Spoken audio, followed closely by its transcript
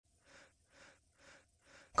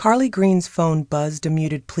Carly Green's phone buzzed a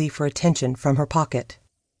muted plea for attention from her pocket.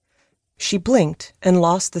 She blinked and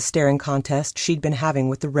lost the staring contest she'd been having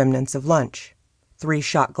with the remnants of lunch. 3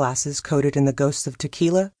 shot glasses coated in the ghosts of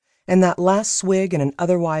tequila, and that last swig in an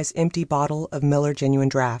otherwise empty bottle of Miller Genuine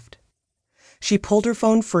Draft. She pulled her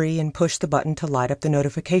phone free and pushed the button to light up the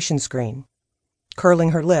notification screen.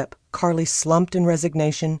 Curling her lip, Carly slumped in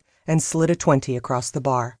resignation and slid a 20 across the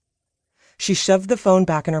bar. She shoved the phone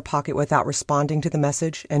back in her pocket without responding to the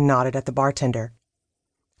message and nodded at the bartender.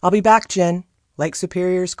 "I'll be back, Jen. Lake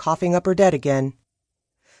Superior's coughing up her dead again."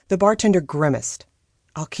 The bartender grimaced.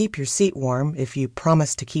 "I'll keep your seat warm if you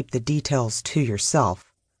promise to keep the details to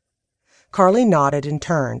yourself." Carly nodded and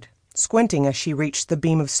turned, squinting as she reached the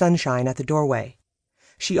beam of sunshine at the doorway.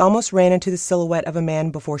 She almost ran into the silhouette of a man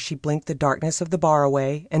before she blinked the darkness of the bar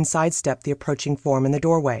away and sidestepped the approaching form in the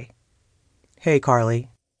doorway. "Hey, Carly."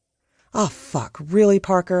 "Oh, fuck, really,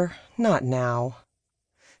 Parker? Not now."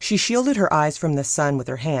 She shielded her eyes from the sun with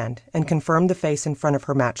her hand and confirmed the face in front of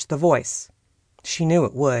her matched the voice. She knew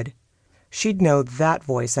it would. She'd know that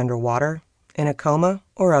voice underwater, in a coma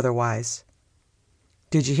or otherwise.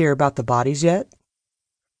 "Did you hear about the bodies yet?"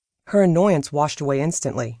 Her annoyance washed away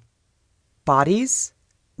instantly. "Bodies?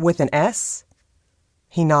 With an S?"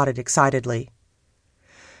 He nodded excitedly.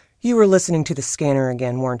 "You were listening to the scanner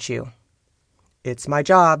again, weren't you?" "It's my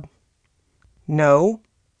job." "No.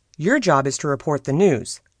 Your job is to report the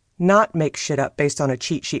news, not make shit up based on a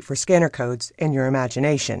cheat sheet for scanner codes and your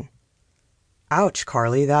imagination." "Ouch,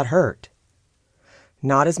 Carly, that hurt."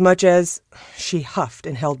 "Not as much as—" She huffed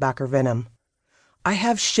and held back her venom. "I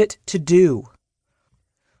have shit to do.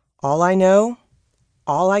 All I know,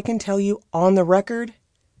 all I can tell you on the record,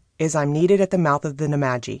 is I'm needed at the mouth of the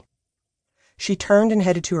Nemadji." She turned and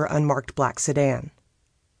headed to her unmarked black sedan.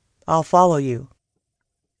 "I'll follow you."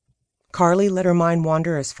 Carly let her mind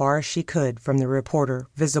wander as far as she could from the reporter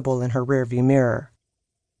visible in her rearview mirror.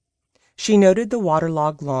 She noted the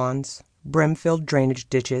waterlogged lawns, brim-filled drainage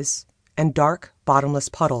ditches, and dark, bottomless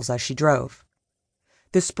puddles as she drove.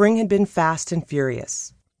 The spring had been fast and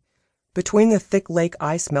furious. Between the thick lake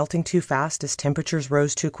ice melting too fast as temperatures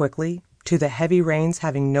rose too quickly, to the heavy rains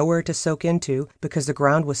having nowhere to soak into because the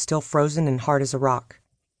ground was still frozen and hard as a rock.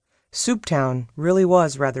 Souptown really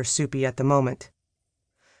was rather soupy at the moment.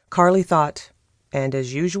 Carly thought, and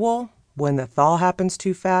as usual, when the thaw happens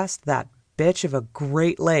too fast, that bitch of a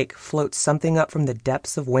Great Lake floats something up from the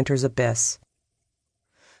depths of winter's abyss.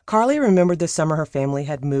 Carly remembered the summer her family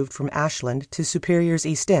had moved from Ashland to Superior's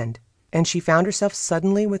East End, and she found herself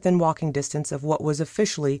suddenly within walking distance of what was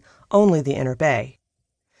officially only the Inner Bay.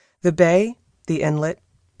 The bay, the inlet,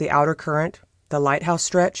 the outer current, the lighthouse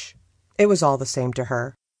stretch, it was all the same to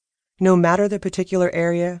her. No matter the particular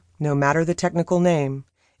area, no matter the technical name,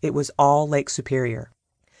 it was all Lake Superior.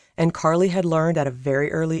 And Carly had learned at a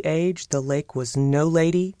very early age the lake was no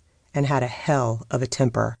lady and had a hell of a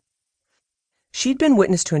temper. She'd been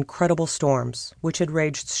witness to incredible storms, which had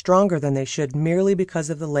raged stronger than they should merely because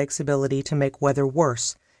of the lake's ability to make weather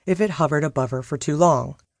worse if it hovered above her for too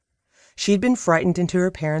long. She'd been frightened into her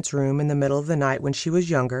parents' room in the middle of the night when she was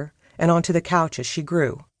younger, and onto the couch as she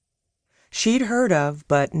grew. She'd heard of,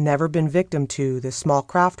 but never been victim to, the small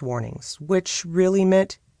craft warnings, which really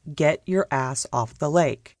meant, get your ass off the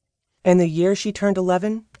lake. And the year she turned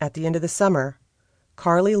 11, at the end of the summer,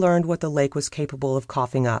 Carly learned what the lake was capable of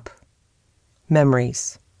coughing up.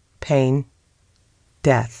 Memories, pain,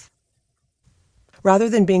 death. Rather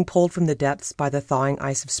than being pulled from the depths by the thawing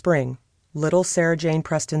ice of spring, little Sarah Jane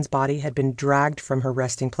Preston's body had been dragged from her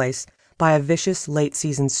resting place by a vicious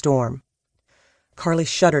late-season storm. Carly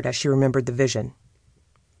shuddered as she remembered the vision.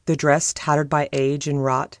 The dress tattered by age and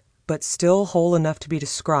rot, but still whole enough to be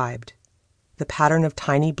described. The pattern of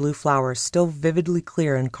tiny blue flowers still vividly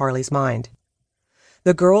clear in Carly's mind.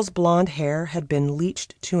 The girl's blonde hair had been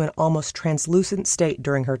bleached to an almost translucent state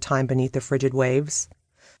during her time beneath the frigid waves.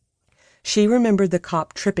 She remembered the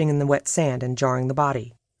cop tripping in the wet sand and jarring the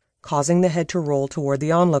body, causing the head to roll toward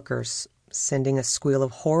the onlookers, sending a squeal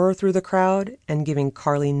of horror through the crowd and giving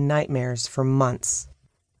Carly nightmares for months.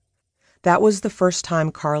 That was the first time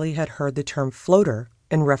Carly had heard the term floater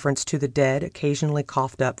in reference to the dead occasionally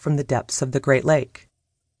coughed up from the depths of the Great Lake.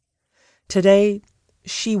 Today,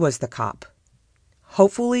 she was the cop.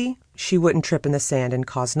 Hopefully, she wouldn't trip in the sand and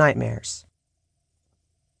cause nightmares.